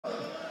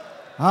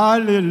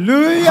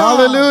Hallelujah.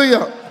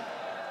 Hallelujah.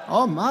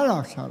 Oh, my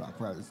Lord,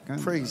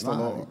 Praise the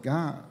Lord.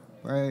 God,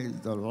 praise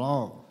the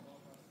Lord.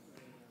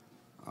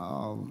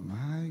 Oh,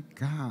 my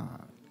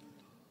God.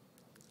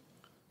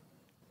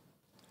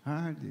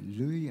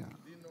 Hallelujah.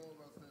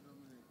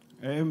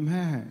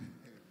 Amen.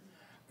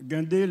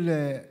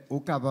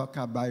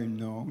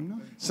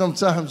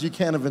 Sometimes you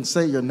can't even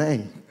say your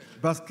name.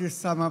 Because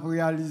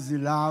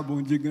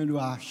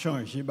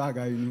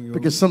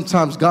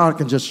sometimes God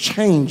can just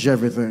change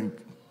everything.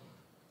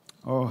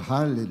 Oh,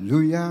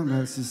 hallelujah.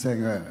 Merci,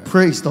 Seigneur.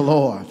 Praise the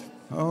Lord.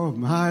 Oh,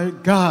 my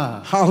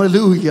God.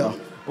 Hallelujah.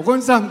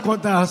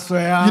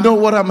 You know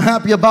what I'm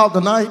happy about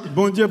tonight?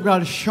 God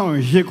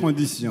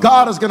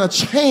is going to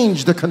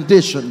change the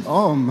condition.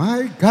 Oh,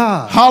 my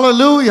God.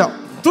 Hallelujah.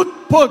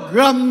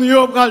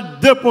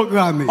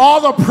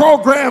 All the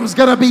programs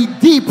going to be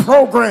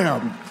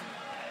deprogrammed.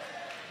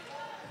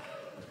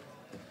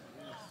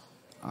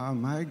 Oh,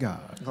 my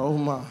God. Oh,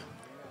 my.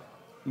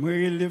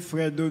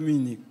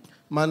 Dominique.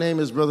 My name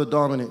is Brother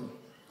Dominique.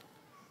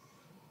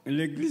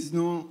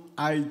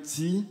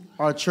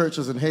 Our church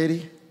is in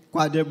Haiti.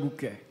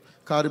 Kadebouke.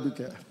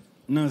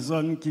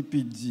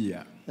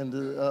 In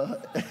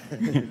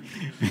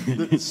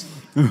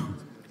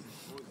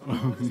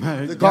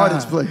the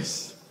Garden's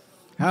place.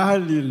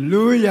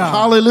 Hallelujah.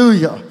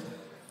 Hallelujah.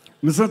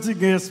 I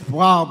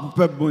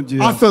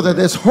feel that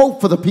there's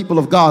hope for the people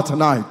of God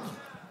tonight.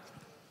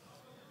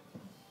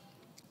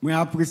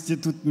 I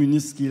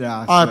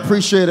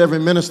appreciate every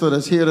minister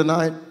that's here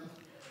tonight.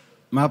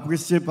 I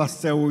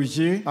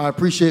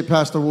appreciate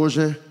Pastor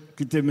Roger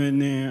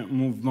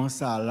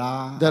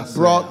that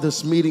brought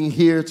this meeting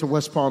here to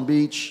West Palm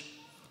Beach.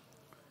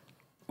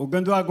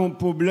 Maybe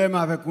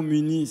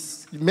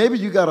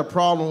you got a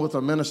problem with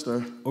a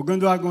minister.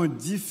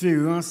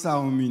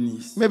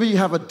 Maybe you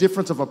have a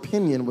difference of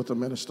opinion with a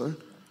minister.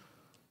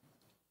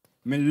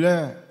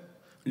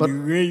 But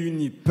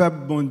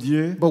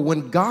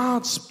when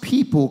God's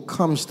people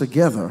comes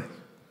together,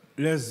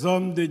 and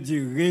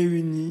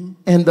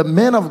the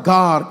men of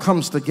God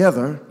comes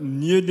together,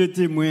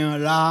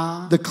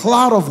 the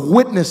cloud of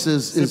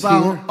witnesses is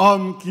here.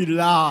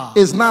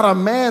 It's not a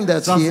man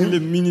that's here.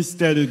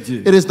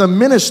 It is the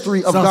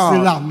ministry of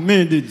God.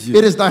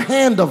 It is the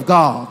hand of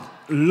God.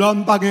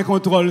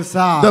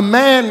 The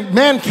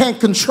man can't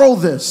control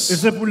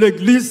this. And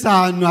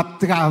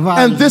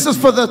this is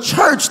for the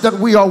church that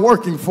we are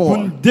working for.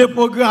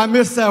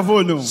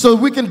 So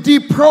we can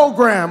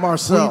deprogram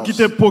ourselves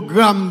and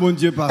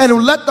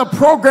let the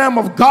program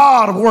of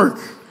God work.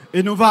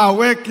 And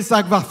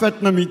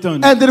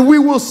then we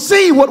will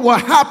see what will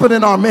happen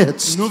in our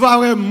midst. We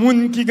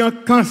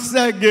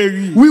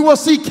will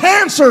see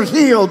cancer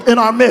healed in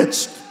our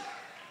midst.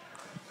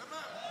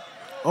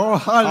 Oh,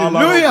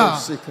 hallelujah.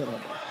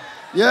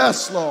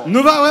 Yes, Lord. We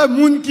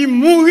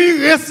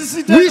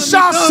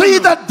shall see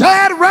the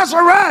dead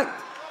resurrect.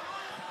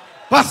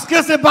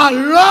 Because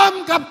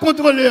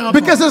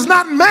it's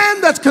not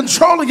man that's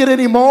controlling it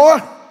anymore.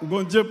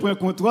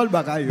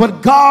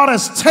 But God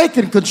has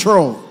taken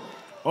control.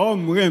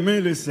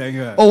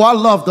 Oh, I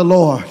love the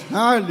Lord.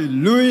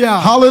 Hallelujah.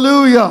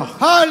 Hallelujah.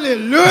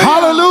 Hallelujah.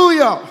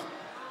 Hallelujah.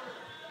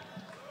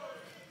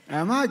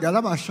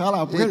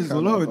 Praise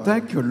the Lord.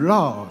 Thank you,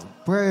 Lord.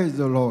 Praise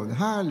the Lord.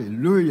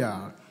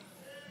 Hallelujah.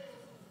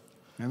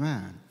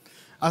 Amen.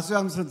 I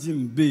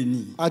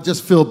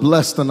just feel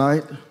blessed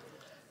tonight.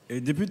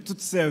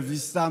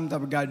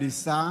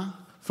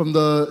 From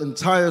the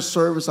entire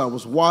service I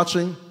was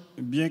watching.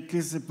 I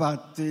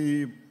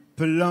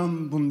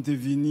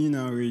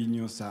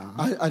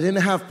didn't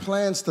have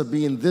plans to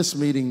be in this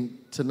meeting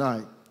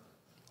tonight.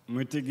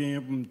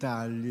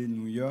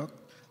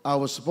 I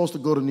was supposed to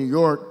go to New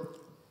York.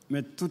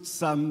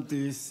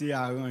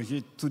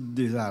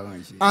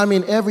 I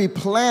mean, every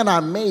plan I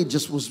made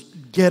just was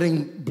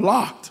getting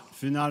blocked.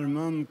 So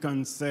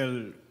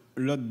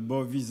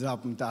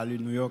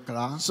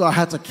I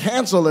had to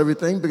cancel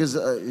everything because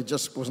it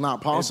just was not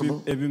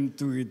possible.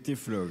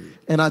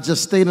 And I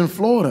just stayed in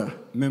Florida.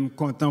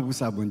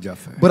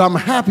 But I'm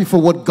happy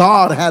for what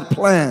God had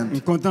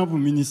planned.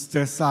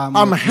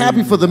 I'm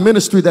happy for the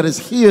ministry that is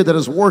here, that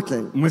is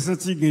working. I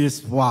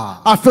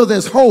feel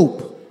there's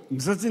hope. I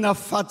feel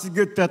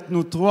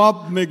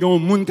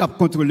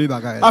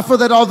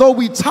that although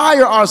we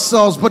tire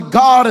ourselves, but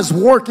God is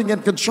working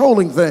and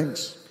controlling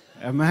things.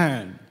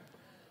 Amen.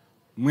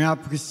 I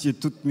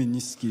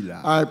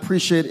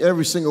appreciate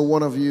every single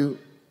one of you.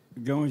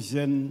 There was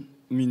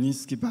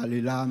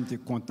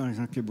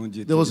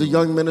a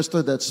young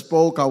minister that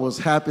spoke. I was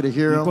happy to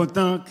hear him.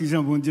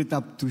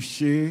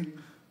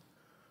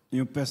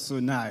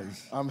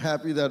 I'm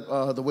happy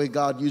that the way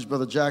God used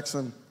Brother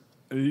Jackson.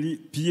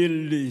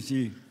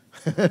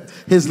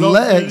 His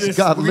legs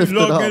got lifted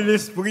up.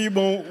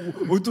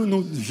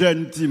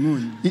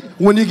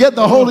 When you get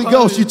the Holy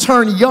Ghost, you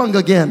turn young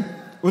again.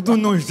 You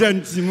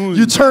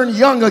turn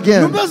young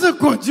again.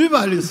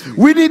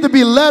 We need to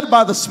be led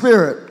by the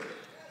Spirit.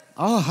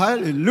 Oh,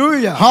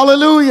 hallelujah.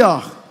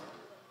 Hallelujah.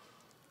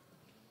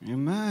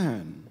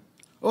 Amen.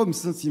 Oh, me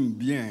sens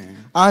bien.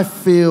 I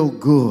feel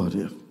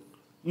good.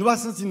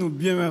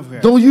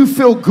 Don't you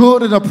feel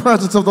good in the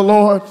presence of the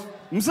Lord?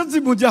 I feel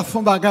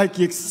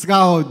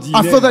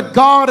that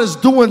God is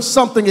doing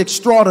something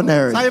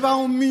extraordinary.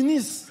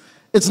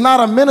 It's not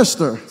a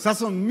minister.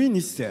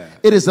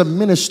 It is a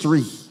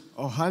ministry.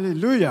 Oh,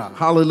 hallelujah.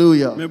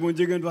 Hallelujah.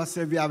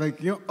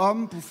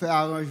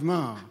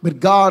 But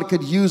God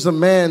could use a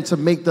man to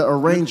make the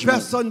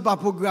arrangement.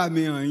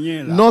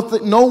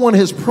 No one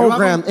has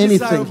programmed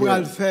anything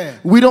here.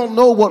 We don't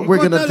know what we're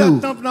going to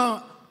do.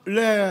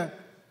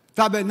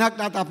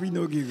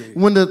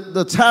 When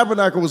the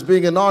tabernacle was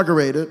being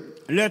inaugurated,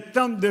 when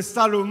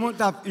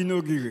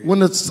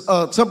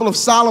the Temple of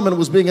Solomon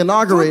was being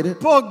inaugurated,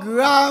 all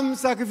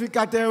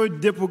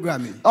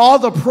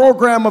the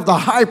program of the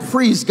high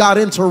priest got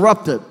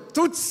interrupted.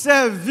 All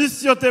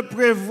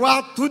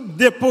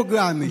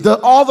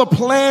the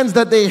plans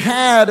that they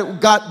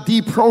had got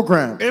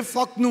deprogrammed.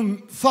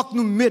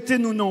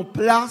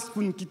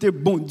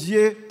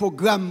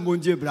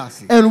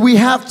 And we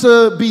have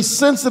to be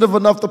sensitive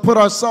enough to put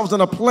ourselves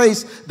in a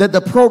place that the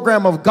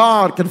program of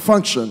God can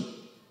function.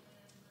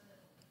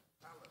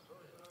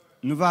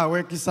 And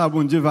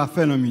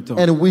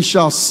we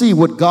shall see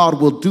what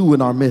God will do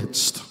in our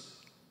midst.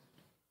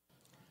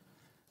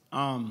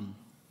 Oh,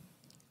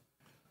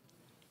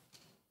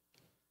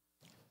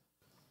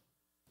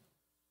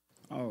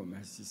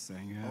 merci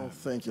Seigneur. Oh,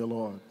 thank you,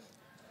 Lord.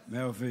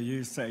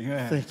 Merveilleux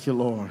Seigneur. Thank you,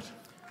 Lord.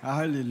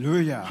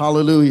 Hallelujah.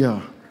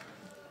 Hallelujah.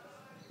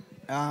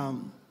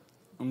 On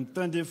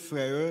temps des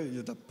frères,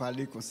 je t'ai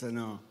parlé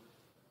concernant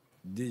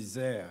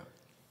désert.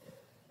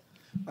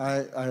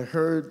 I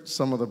heard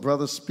some of the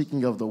brothers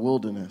speaking of the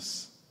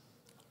wilderness.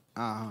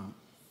 I'm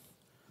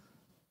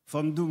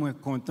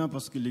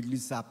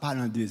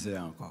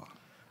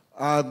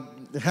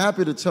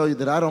happy to tell you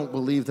that I don't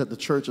believe that the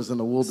church is in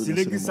the wilderness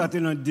anymore.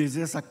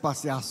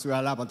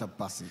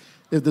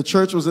 If the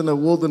church was in the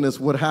wilderness,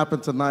 what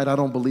happened tonight, I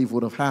don't believe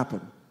would have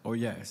happened. Oh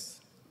yes.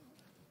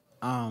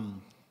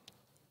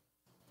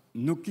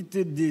 Nous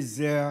quitter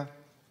désert,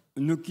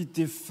 nous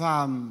quitter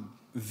femme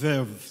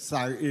veuve,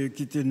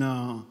 qui était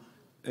dans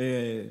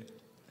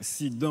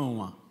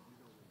Sidon.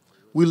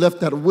 We left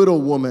that widow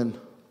woman.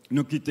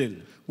 Nous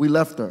quitter. We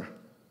left her.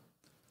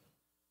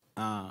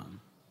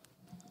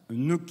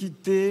 Nous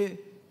quitter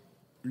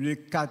le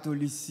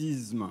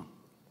catholicisme.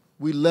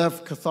 We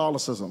left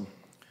Catholicism.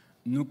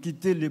 Nous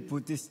quitter le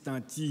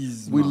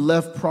protestantisme. We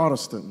left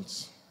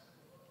Protestants.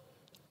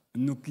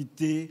 Nous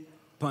quitter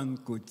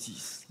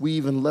pentecôtistes. We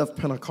even left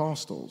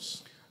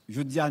Pentecostals.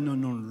 Je dis à nous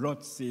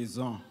l'autre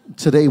saison.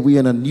 Today we're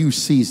in a new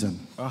season.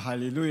 Oh,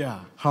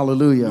 hallelujah.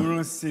 Hallelujah. Nous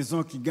une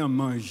saison qui gagne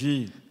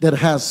manger. That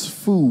has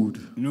food.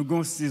 Nous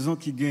une saison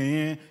qui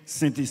gagne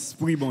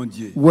Saint-Esprit bon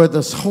Dieu. Where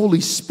the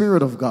Holy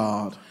Spirit of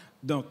God.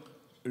 Donc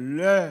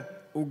le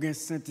ou gagne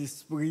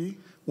Saint-Esprit.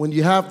 When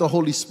you have the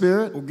Holy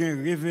Spirit, ou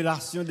gagne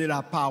révélation de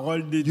la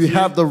parole de Dieu. You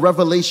have the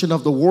revelation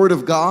of the Word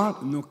of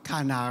God. Nous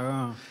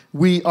Canaan.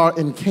 We are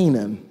in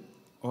Canaan.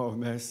 Oh,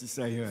 merci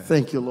Seigneur.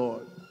 Thank you,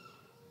 Lord.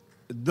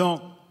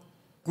 Donc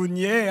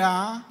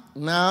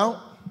now,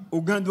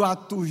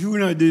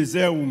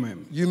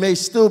 you may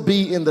still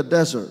be in the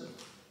desert.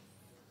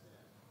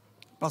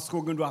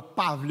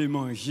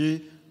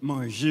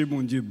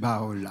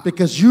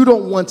 Because you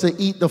don't want to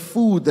eat the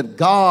food that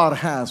God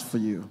has for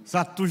you.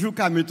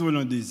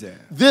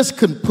 This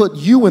can put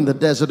you in the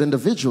desert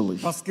individually.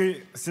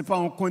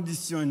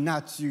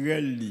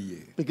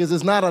 Because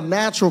it's not a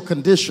natural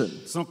condition.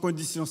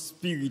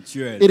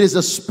 It is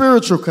a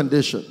spiritual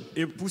condition.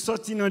 And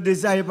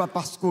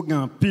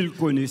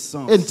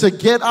to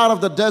get out of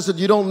the desert,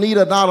 you don't need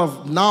a lot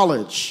of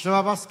knowledge.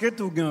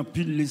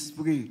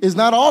 It's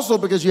not also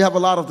because you have a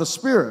lot of the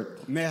Spirit.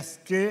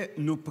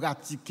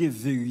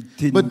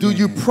 But do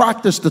you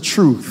practice the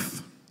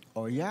truth?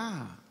 Oh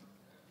yeah.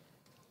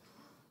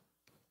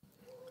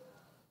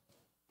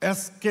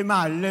 Is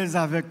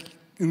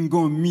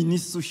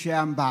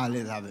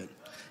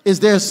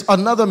there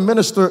another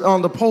minister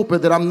on the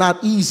pulpit that I'm not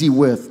easy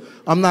with?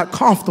 I'm not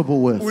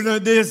comfortable with.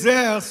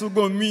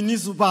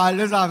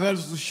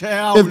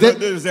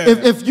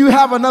 If you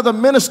have another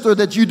minister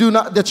that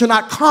you're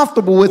not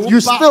comfortable with,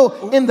 you're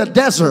still in the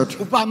desert.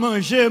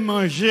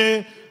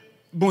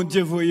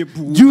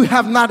 You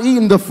have not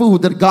eaten the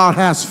food that God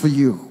has for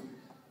you.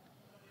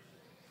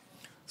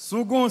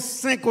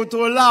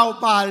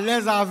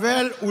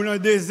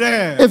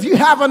 If you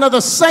have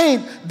another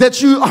saint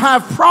that you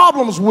have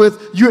problems with,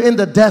 you're in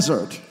the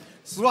desert.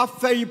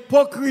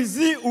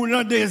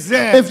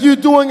 If you're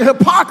doing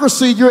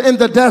hypocrisy, you're in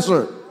the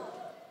desert.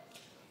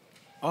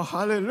 Oh,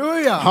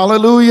 hallelujah.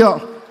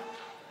 Hallelujah.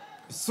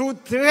 If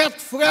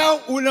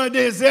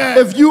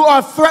you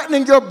are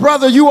threatening your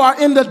brother, you are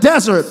in the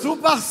desert.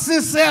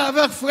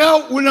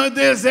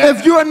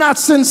 If you are not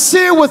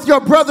sincere with your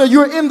brother,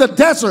 you're in the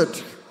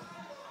desert.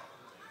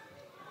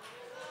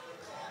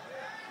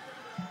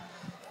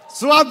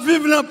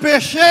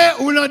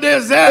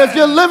 If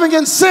you're living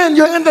in sin,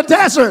 you're in the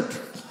desert.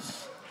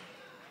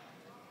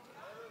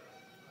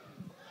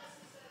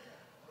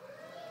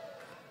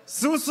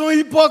 son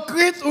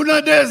hypocrite ou dans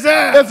le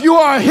désert. If you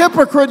are a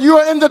hypocrite, you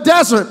are in the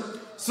desert.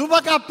 Si vous ne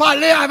pouvez pas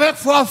parler avec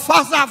foi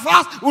face à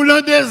face ou dans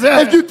le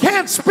désert. If you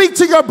can't speak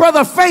to your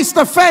brother face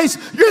to face,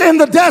 you're in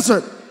the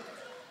desert.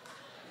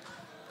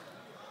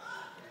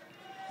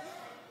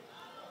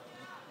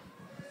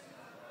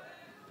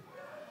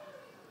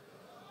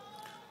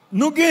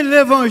 Nous avons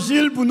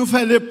l'évangile pour nous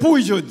faire l'époux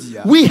aujourd'hui.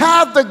 We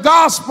have the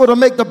gospel to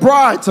make the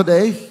bride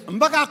today.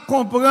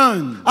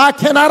 I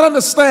cannot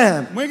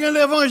understand.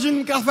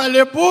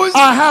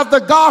 I have the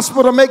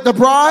gospel to make the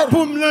bride,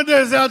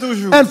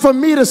 and for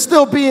me to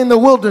still be in the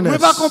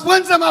wilderness.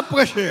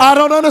 I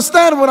don't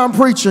understand what I'm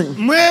preaching.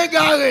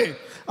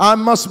 I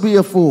must be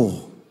a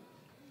fool.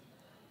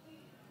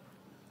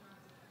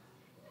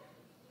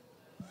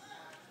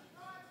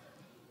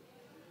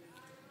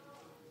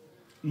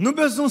 Nous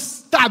besoin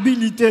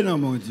stabilité dans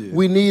mon Dieu.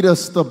 We need a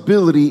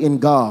stability in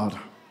God.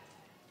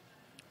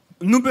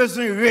 Nous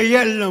besoin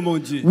réel dans mon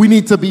Dieu. We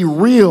need to be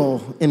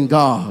real in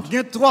God. Il y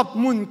a trop de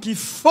monde qui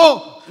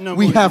faux.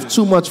 We have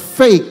too much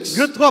fakes. Il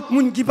y a trop de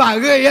monde qui pas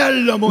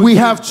réel dans mon Dieu. We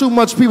have too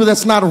much people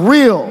that's not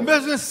real.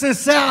 Besoin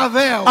sincère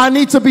avec. I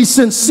need to be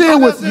sincere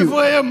with you.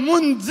 I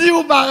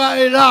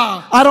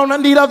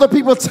don't need other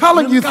people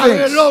telling you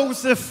things.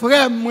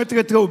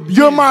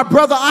 You're my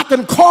brother. I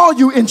can call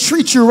you and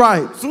treat you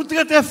right.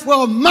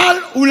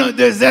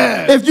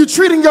 If you're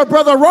treating your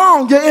brother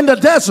wrong, you're in the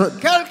desert.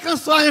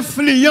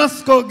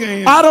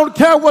 I don't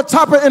care what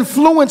type of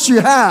influence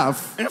you have.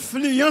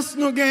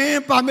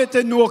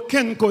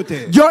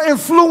 Your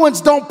influence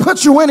don't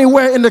put you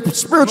anywhere in the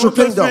spiritual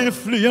kingdom.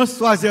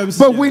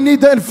 But we need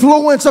the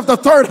influence of the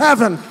third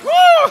heaven.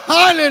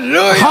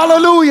 Hallelujah.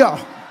 Hallelujah.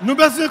 We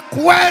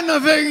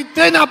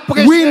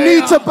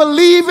need to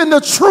believe in the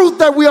truth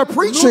that we are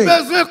preaching.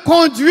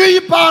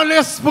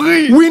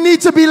 We need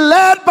to be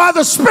led by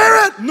the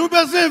Spirit. We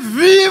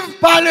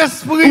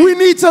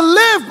need to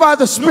live by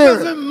the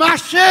Spirit.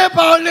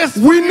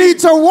 We need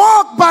to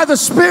walk by the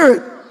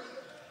Spirit.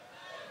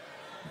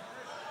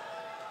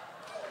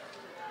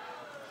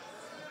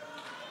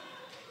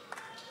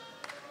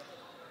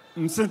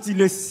 I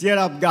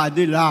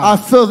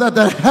feel that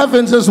the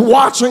heavens is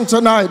watching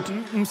tonight.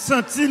 I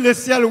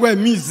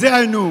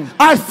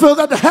feel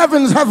that the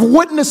heavens have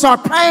witnessed our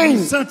pain.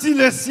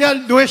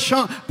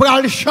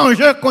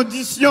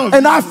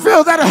 And I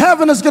feel that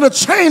heaven is going to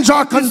change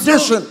our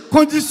condition.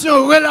 I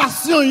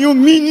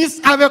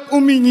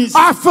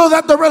feel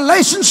that the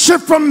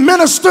relationship from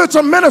minister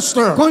to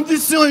minister,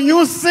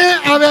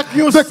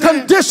 the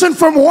condition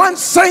from one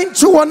saint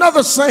to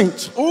another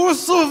saint.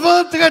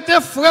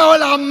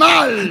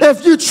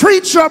 If you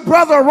treat your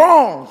brother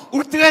wrong,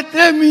 you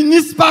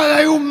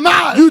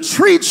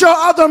treat your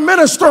other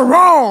minister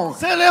wrong,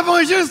 it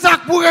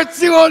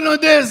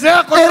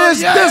is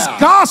this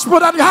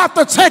gospel that have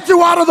to take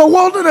you out of the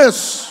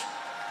wilderness.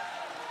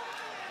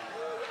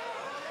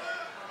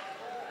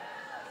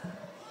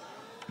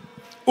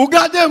 You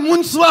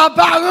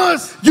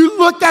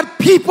look at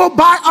people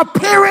by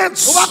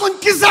appearance.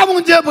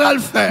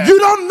 You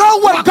don't know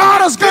what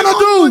God is going to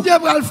do.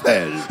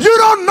 You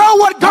don't know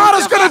what God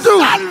is going to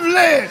do.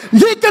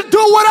 He can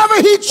do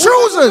whatever He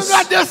chooses.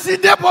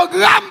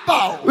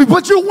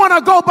 But you want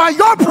to go by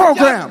your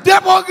program.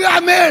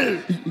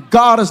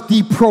 God is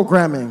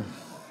deprogramming.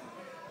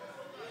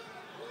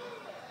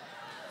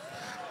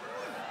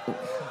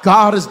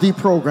 God is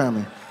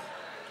deprogramming.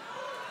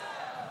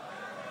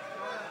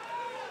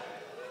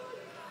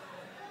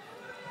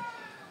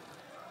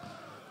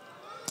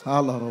 I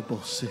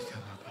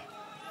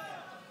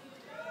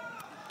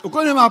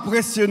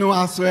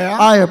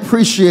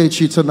appreciate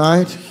you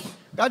tonight.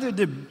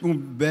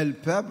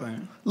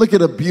 Look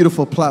at a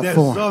beautiful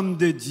platform.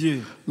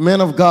 Men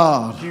of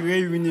God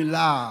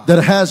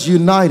that has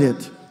united.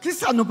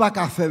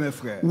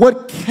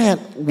 What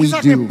can't we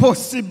do?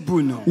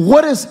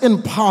 What is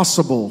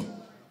impossible?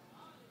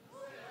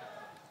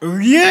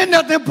 Rien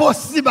n'est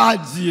impossible à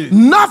Dieu.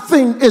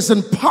 Nothing is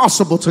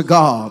impossible to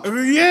God.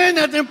 Rien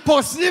n'est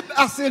impossible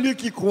à celui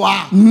qui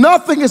croit.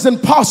 Nothing is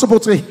impossible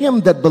to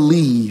him that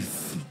believes.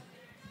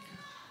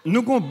 Nous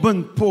avons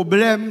bon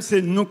problème,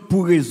 c'est nous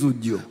pour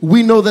résoudre.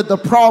 We know that the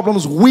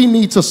problems we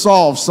need to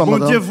solve some of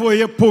them. Dieu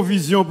voyait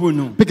provision pour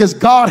nous. Because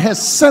God has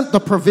sent the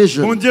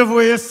provision. Bon Dieu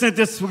voyait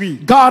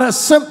Saint-Esprit. God has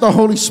sent the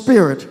Holy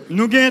Spirit.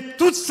 Nous gagnons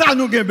tout ça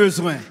nous gagnons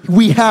besoin.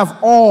 We have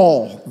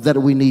all that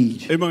we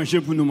need. Et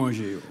manger pour nous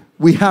manger.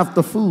 We have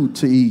the food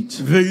to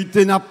eat.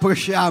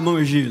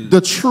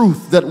 The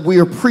truth that we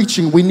are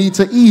preaching, we need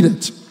to eat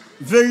it.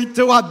 The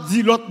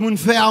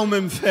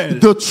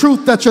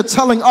truth that you're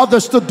telling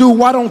others to do,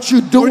 why don't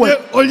you do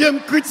it?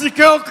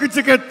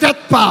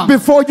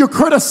 Before you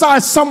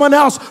criticize someone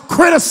else,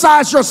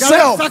 criticize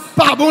yourself. Look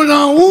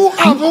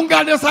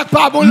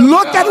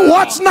at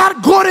what's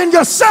not good in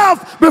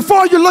yourself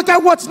before you look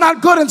at what's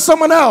not good in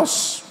someone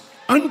else.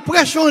 Nous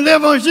prêchons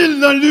l'évangile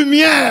dans la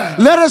lumière.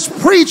 Let us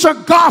preach a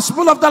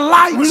gospel of the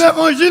light.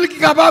 L'évangile qui est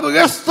capable de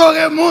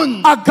restaurer le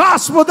monde. A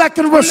gospel that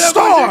can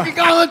restore. L'évangile qui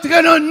peut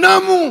entrer dans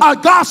l'amour. A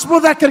gospel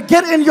that can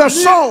get in your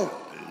soul.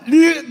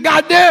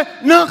 Garder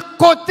dans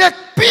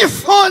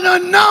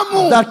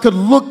that could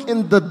look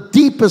in the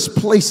deepest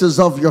places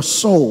of your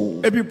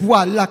soul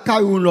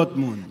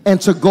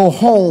and to go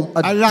home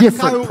a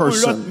different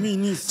person,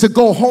 to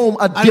go home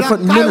a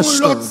different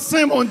minister,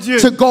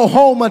 to go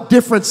home a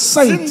different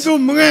saint.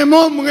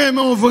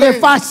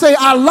 If I say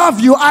I love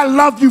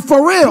you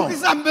for real.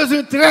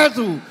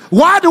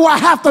 Why do I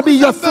have to be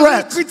your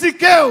threat?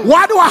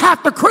 Why do I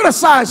have to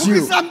criticize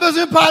you? Why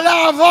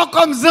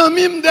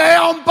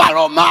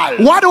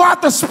do I have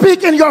to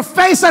speak in your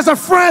face as a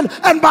friend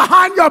and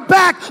behind your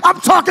back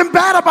I'm talking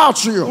bad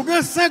about you?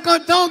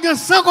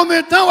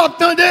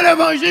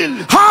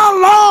 How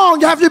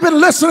long have you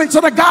been listening to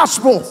the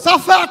gospel?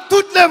 What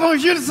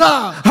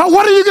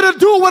are you going to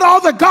do with all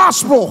the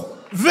gospel?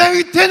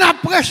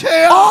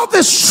 All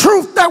this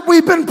truth that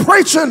we've been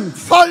preaching,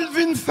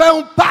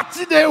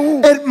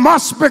 it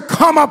must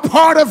become a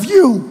part of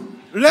you.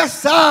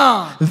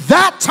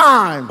 That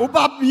time,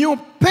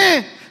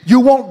 you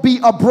won't be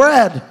a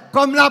bread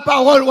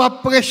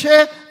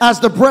as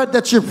the bread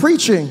that you're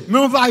preaching,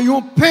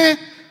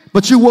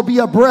 but you will be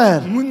a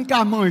bread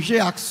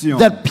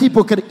that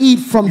people could eat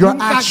from your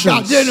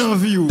actions,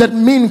 that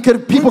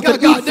people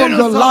could eat from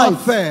your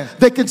life.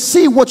 They can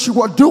see what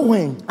you are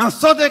doing,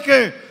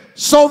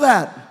 so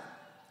that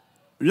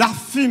the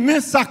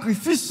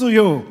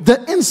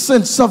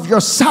incense of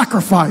your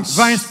sacrifice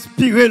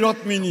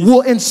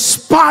will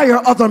inspire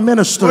other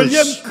ministers.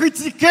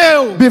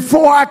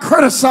 Before I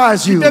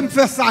criticize you,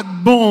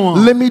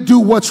 let me do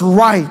what's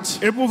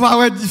right.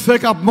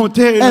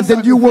 And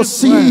then you will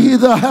see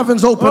the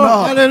heavens open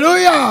up.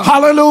 Hallelujah.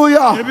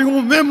 Hallelujah.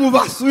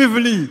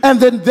 And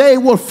then they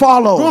will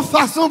follow.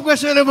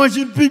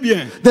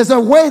 There's a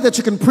way that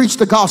you can preach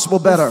the gospel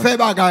better,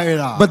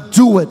 but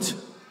do it.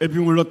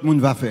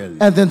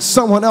 And then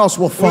someone else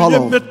will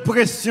follow. Before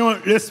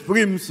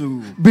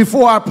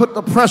I put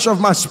the pressure of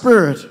my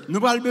spirit,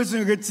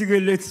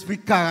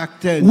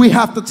 we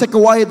have to take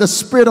away the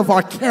spirit of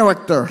our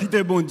character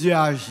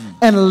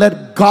and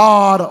let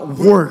God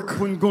work.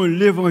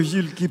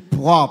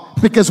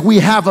 Because we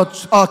have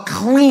a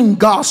clean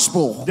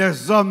gospel.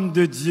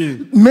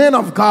 Men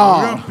of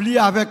God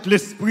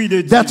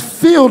that's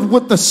filled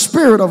with the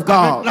Spirit of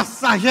God,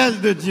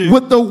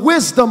 with the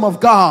wisdom of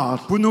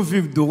God,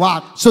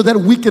 so that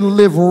we can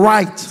live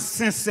right,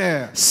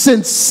 sincere,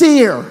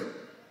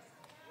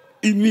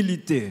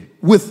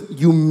 with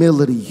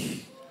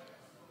humility.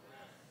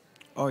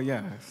 Oh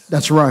yes.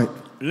 That's right.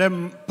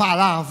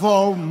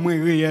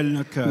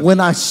 When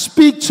I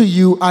speak to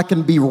you, I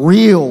can be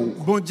real.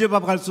 God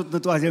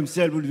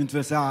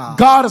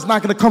is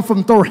not going to come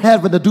from third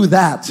heaven to do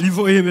that. He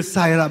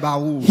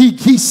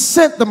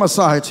sent the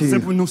Messiah to you.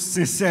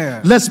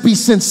 Let's be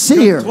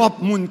sincere.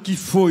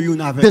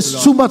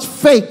 There's too much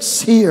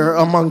fakes here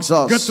amongst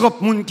us.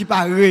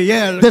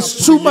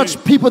 There's too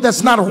much people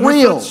that's not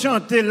real.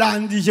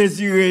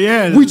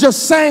 We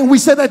just sang, we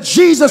said that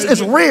Jesus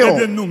is real.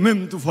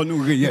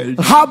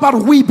 How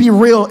about we be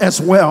real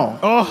as well?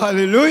 Oh,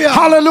 hallelujah.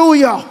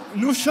 Hallelujah.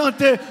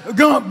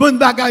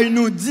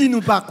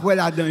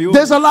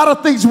 There's a lot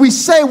of things we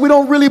say, we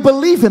don't really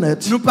believe in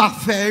it.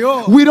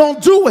 We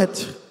don't do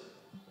it.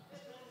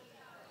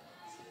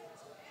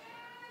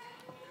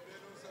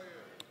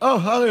 Oh,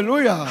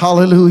 hallelujah.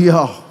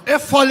 Hallelujah.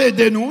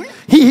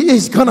 He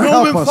is going to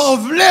help us.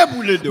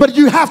 But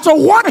you have to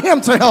want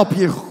him to help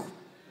you.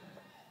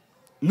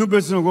 We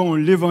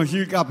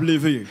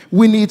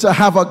need to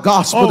have a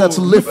gospel that's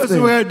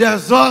lifting.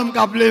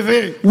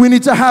 We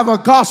need to have a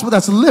gospel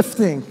that's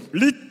lifting.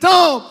 It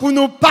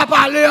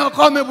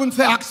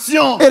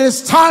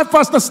is time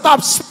for us to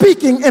stop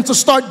speaking and to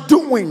start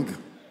doing.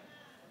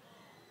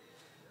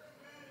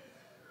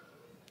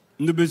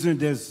 We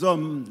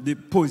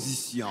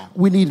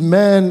need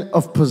men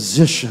of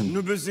position.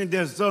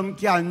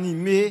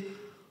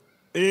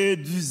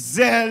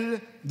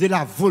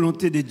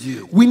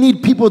 We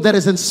need people that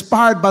is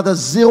inspired by the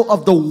zeal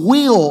of the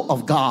will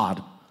of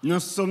God. In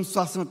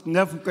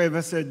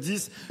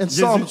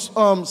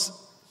Psalms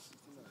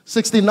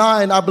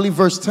 69, I believe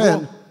verse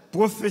 10,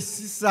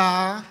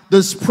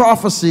 this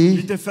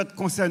prophecy,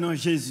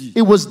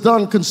 it was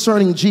done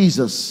concerning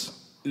Jesus.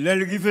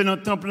 When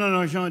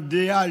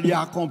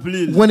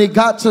it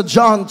got to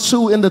John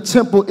 2 in the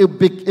temple,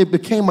 it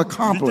became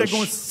accomplished.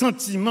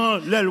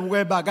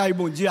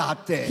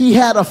 He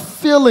had a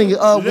feeling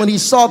when he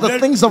saw the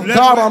things of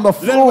God on the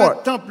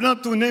floor.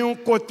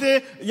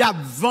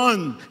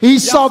 He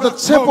saw the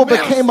temple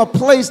became a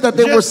place that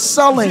they were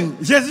selling.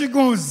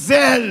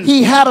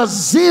 He had a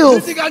zeal.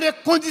 He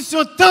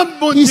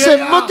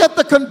said, look at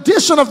the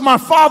condition of my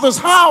Father's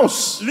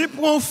house.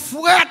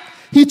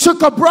 He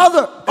took a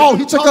brother. Oh,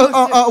 he took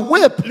a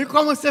whip.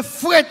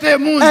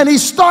 And he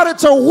started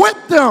to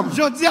whip them.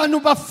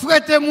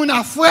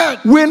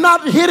 We're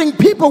not hitting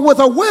people with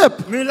a whip,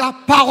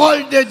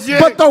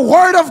 but the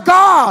word of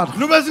God.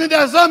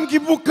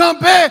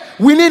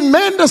 We need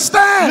men to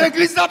stand.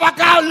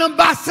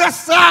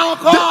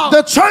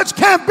 The church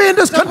can't be in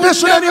this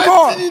condition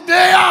anymore.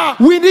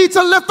 We need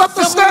to lift up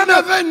the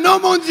standard. We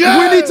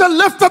need to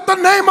lift up the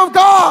name of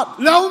God.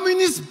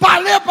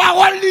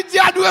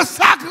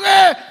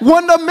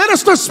 When the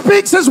minister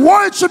speaks, his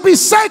word should be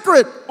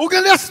sacred.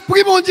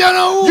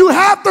 You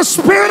have the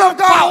Spirit of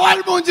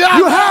God.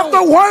 You have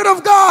the word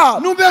of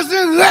God.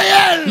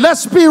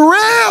 Let's be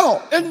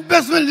real,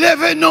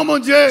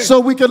 so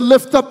we can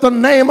lift up the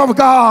name of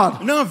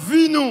God in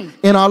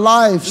our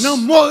lives,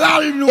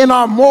 in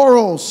our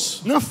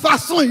morals, in the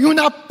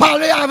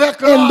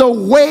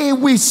way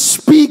we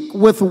speak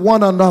with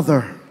one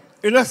another.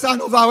 And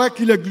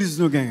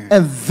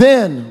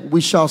then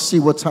we shall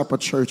see what type of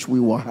church we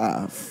will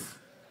have.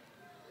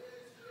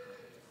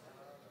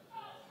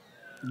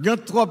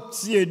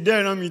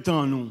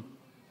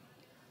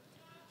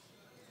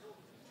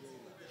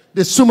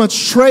 There's too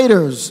much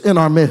traitors in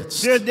our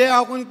midst.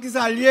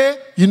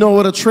 You know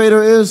what a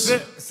traitor is?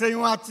 It's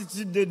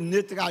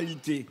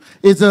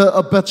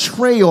a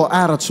betrayal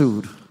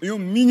attitude.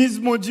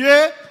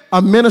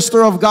 A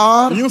minister of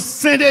God,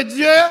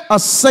 a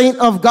saint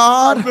of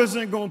God,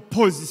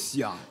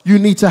 you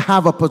need to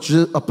have a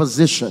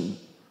position.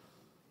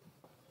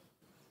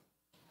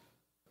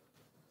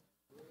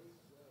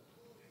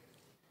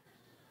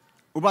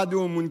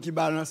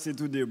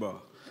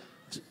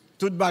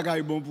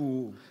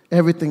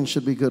 Everything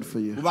should be good for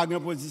you.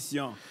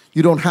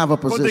 You don't have a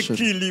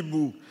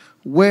position.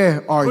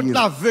 Where are you?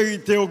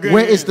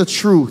 Where is the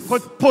truth?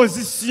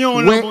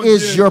 Where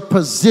is your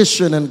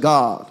position in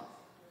God?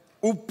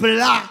 You're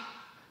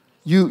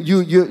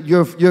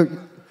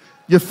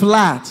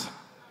flat.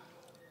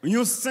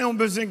 You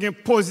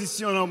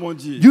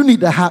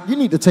need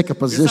to take a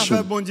position.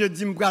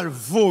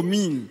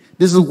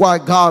 This is why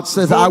God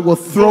says, I will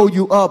throw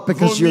you up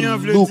because you're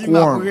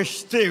lukewarm.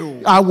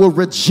 I will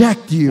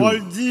reject you.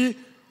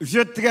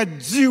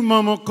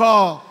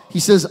 He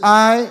says,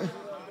 I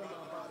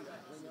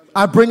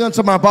bring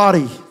unto my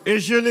body,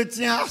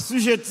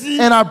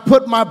 and I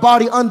put my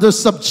body under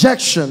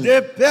subjection,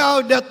 that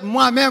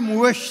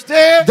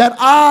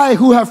I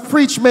who have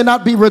preached may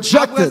not be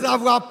rejected,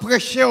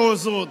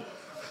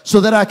 so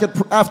that I could,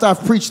 after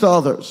I've preached to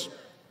others.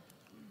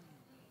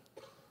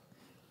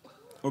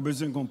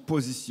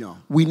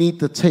 We need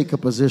to take a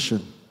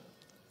position.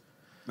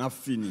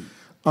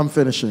 I'm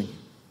finishing.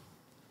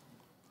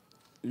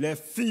 The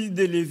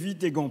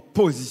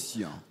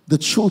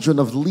children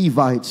of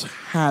Levites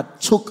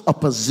took a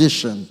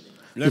position.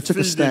 They took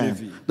a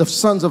stand. The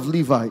sons of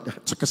Levi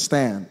took a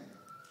stand.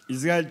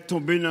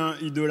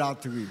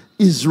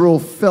 Israel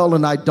fell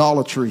in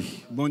idolatry.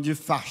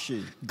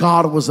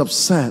 God was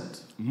upset.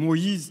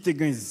 Moses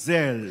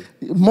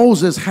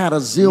had a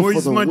zeal for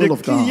the will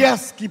of God.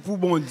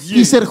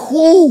 He said,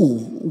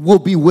 who will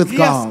be with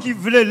God?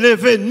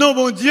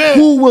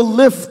 Who will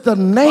lift the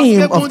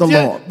name of the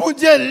Lord?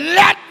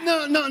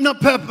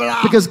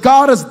 Because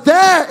God is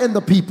there in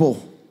the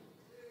people.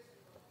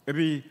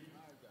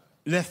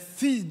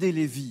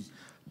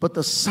 But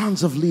the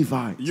sons of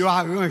Levi,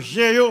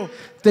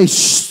 they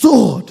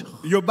stood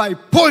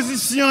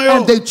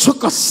and they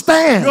took a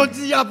stand.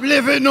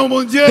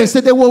 They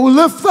said they will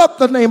lift up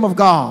the name of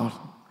God.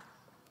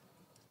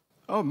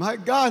 Oh my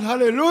God,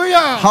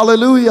 hallelujah.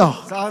 Hallelujah.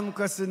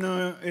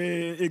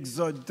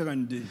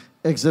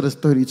 Exodus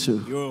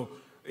 32.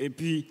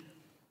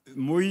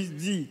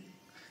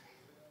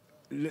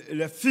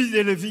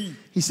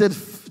 He said,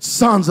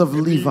 sons of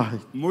Levi.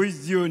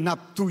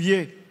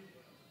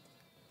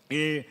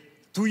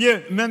 Your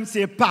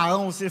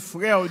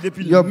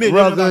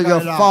brother,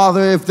 your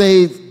father, if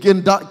they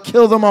can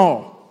kill them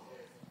all.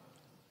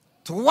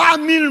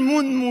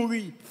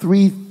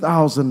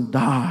 3,000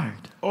 died.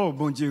 Oh,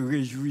 bon Dieu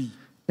réjouit.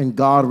 And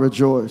God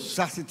rejoiced.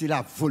 Ça, c'était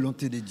la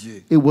volonté de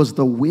Dieu. It was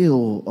the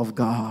will of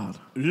God.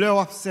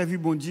 Leur servi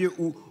bon Dieu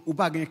ou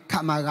pas de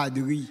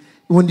camaraderie.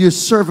 When you're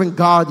serving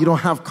God, you don't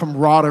have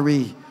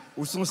camaraderie.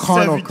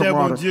 Carnal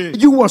camaraderie.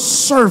 You are a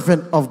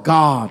servant of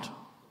God.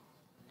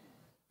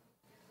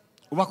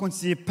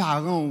 It's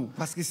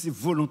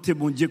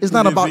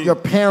not about your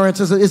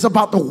parents. It's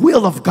about the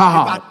will of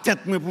God.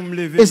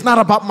 It's not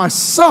about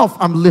myself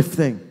I'm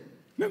lifting.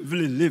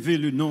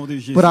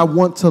 But I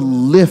want to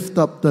lift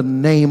up the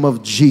name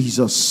of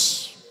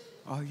Jesus.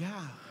 Oh, yeah.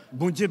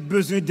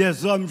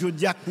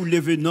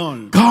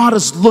 God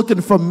is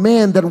looking for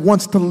men that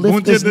wants to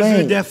lift His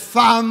name. The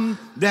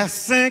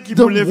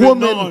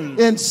women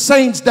and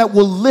saints that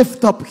will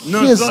lift up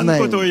His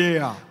name.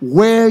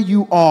 Where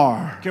you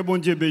are.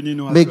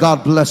 May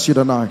God bless you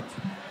tonight.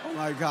 Oh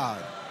my God.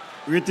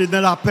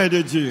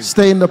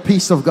 Stay in the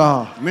peace of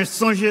God.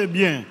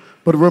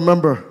 But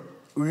remember,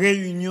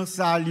 réunion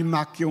ça li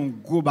marqué un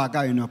gros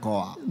bagage dans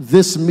corps.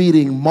 This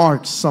meeting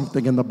marks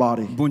something in the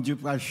body. Bon Dieu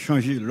va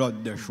changer l'ordre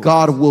des choses.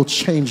 God will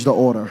change the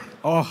order.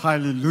 Oh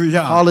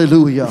hallelujah.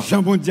 Hallelujah.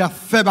 Jean bon Dieu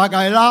fait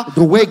bagage là. The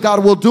way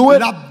God will do it,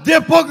 Il a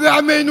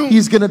déprogrammé nous.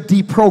 He's going to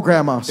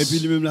deprogram Et puis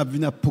us. lui-même la vie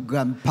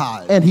programme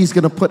pas. And He's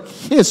going to put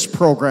His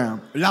program.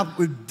 La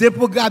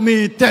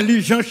déprogrammé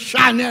intelligence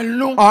Chanel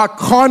non. Our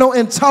carnal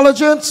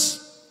intelligence,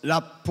 La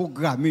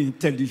programmé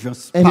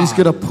intelligence. and He's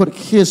going to put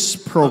His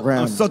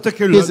program, En sorte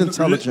que His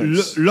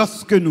intelligence.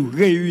 lorsque nous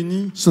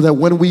réunis, So that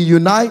when we et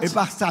unite,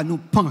 par ça nous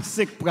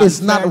penser que pour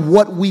it's not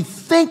what we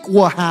think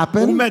will pour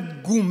happen. mettre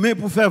gourmet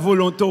pour faire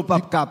volonté ou pas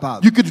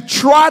capable. You could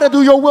try to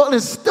do your will, and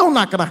it's still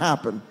not going to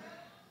happen.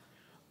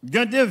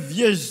 Quand des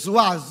vieux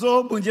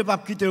oiseaux, bon Dieu pas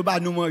quitter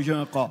pas nous manger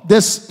encore.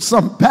 There's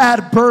some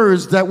bad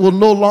birds that will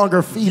no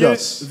longer feed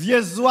us.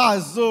 Vieux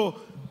oiseaux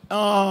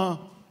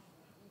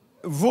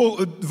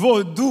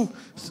vautours.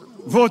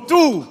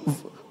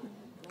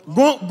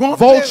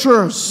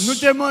 Vultures. Nous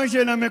te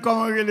mangé dans mais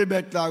comment les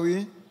bêtes là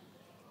oui.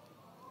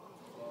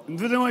 Nous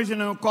te mangé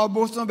dans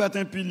corbeau sans bête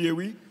un pilier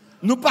oui.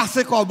 Nous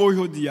passer corbeau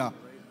aujourd'hui.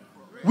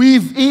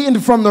 We've eaten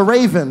from the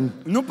raven,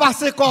 Nous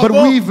passer but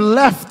corbeau. we've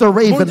left the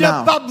raven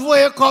now. God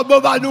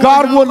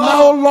will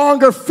no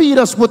longer feed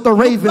us with the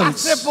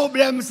ravens.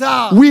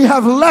 We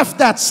have left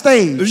that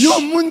stage.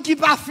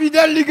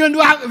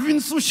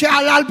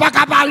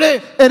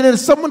 And then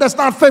someone that's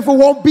not faithful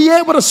won't be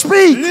able to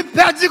speak.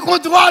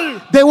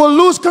 They will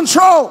lose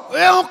control.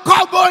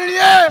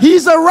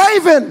 He's a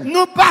raven. We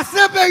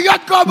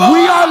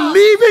are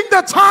leaving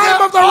the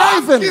time of the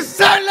raven.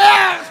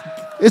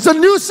 It's a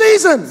new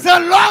season.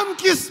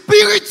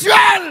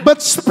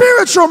 But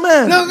spiritual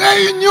men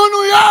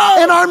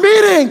in our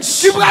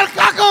meetings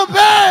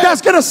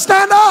that's going to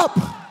stand up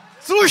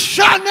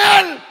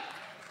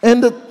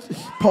in the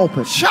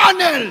pulpit.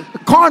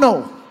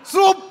 Carnal.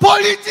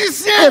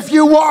 If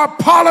you are a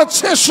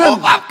politician, you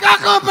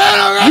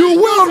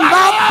will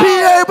not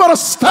be able to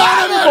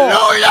stand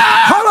anymore.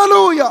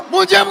 Hallelujah.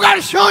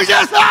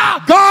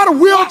 God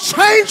will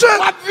change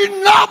it.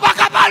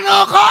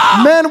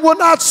 Men will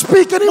not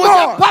speak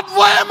anymore.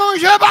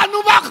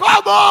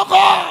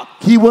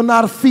 He will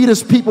not feed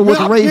his people with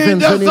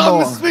ravens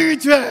anymore.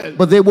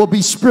 But they will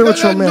be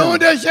spiritual men.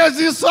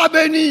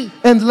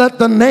 And let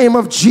the name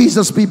of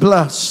Jesus be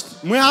blessed.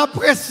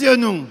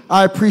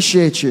 I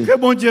appreciate you.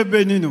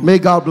 May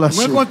God bless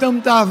you.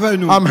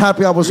 I'm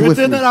happy I was with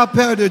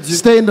you.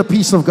 Stay in the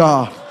peace of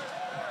God.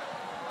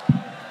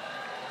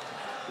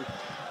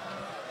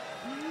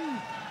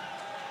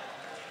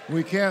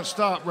 We can't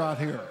stop right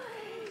here.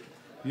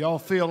 Y'all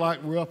feel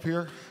like we're up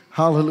here?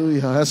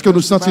 Hallelujah. Est-ce que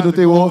nous sentons About nous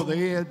to go sommes over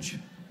the edge.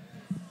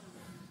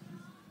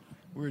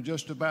 We're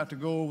just about to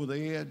go over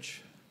the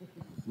edge.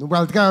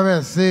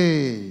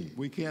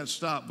 We can't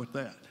stop with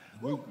that.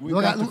 We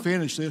got to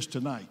finish this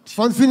tonight.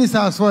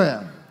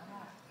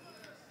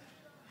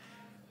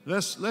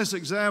 Let's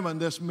examine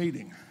this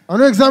meeting.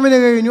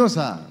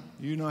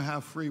 You know how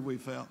free we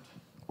felt.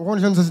 You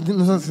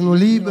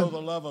know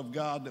the love of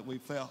God that we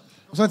felt.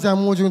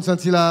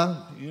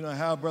 You know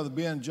how Brother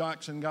Ben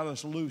Jackson got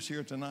us loose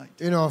here tonight.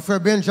 The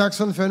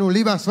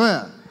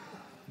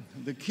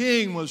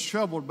king was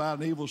troubled by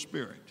an evil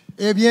spirit.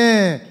 Eh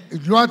bien, je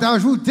dois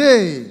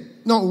t'ajouter.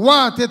 Non,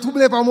 roi, t'es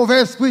troublé par un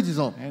mauvais esprit,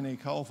 disons. And he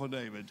called for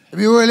David. Et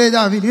puis, il est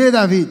David.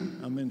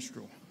 A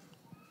minstrel.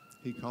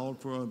 He called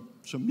for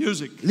some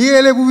music. Il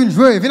est pour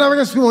jouer. Viens avec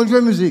un instrument,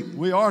 jouer musique.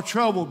 We are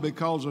troubled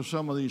because of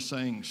some of these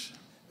things.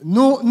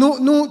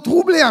 Nous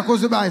troublés à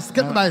cause de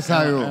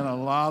ça. And a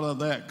lot of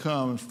that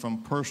comes from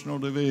personal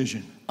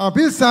division. En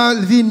plus, ça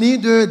vient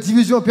de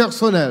division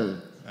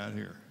personnelle. Out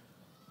here.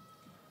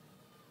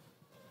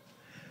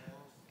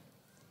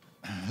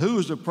 Who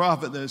is the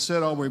prophet that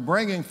said, are we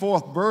bringing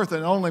forth birth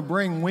and only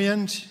bring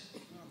wind?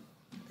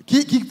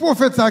 Qui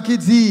prophète ça qui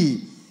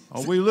dit?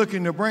 Are we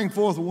looking to bring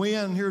forth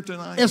wind here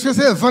tonight? Est-ce que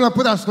c'est vent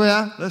pour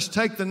t'asseoir? Let's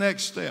take the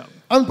next step.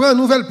 On prend une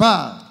nouvelle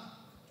part.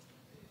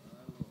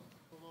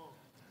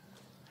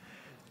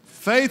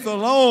 Faith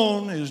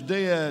alone is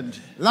dead.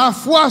 La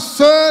foi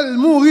seule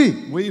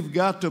mourit. We've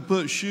got to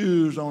put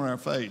shoes on our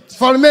faith.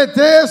 Faut le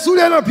mettre sous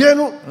les pieds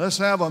nous. Let's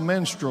have a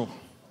minstrel.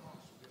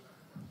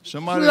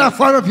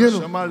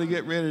 Somebody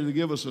get ready to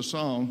give us a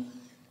song.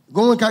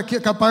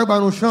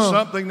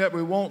 Something that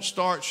we won't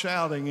start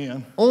shouting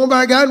in.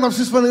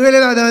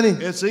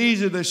 It's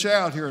easy to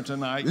shout here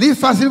tonight.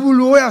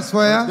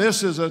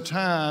 This is a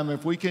time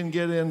if we can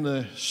get in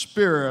the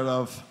spirit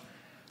of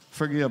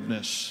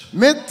forgiveness.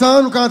 If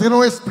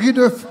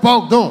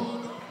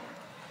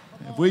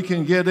we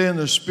can get in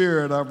the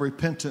spirit of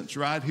repentance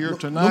right here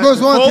tonight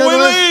before we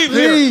leave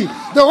here,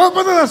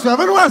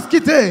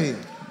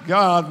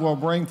 God will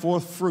bring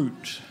forth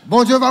fruit.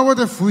 Where's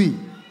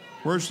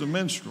the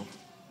minstrel?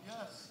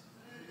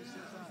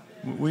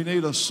 We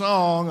need a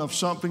song of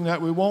something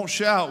that we won't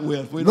shout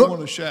with. We don't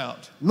want to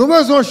shout. We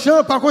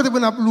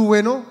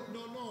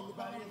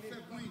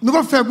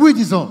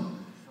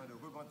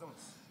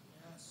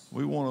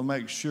want to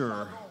make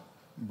sure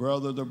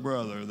brother to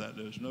brother, that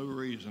there's no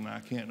reason I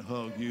can't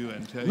hug you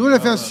and tell Nous you. le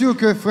faisons sûr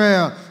que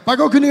frère, pas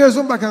aucune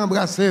raison pas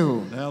embrasser.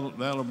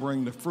 That'll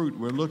bring the fruit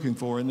we're looking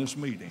for in this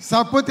meeting.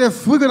 Ça peut être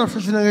fruit que nous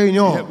cherchons dans la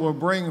réunion. It will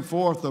bring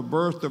forth the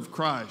birth of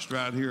Christ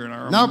right here in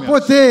our midst.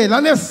 N'apporter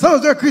la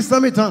naissance de Christ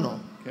en mettant nous.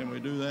 Can we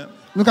do that?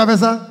 Nous pouvons faire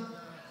ça?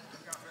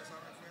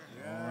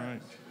 All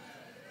right.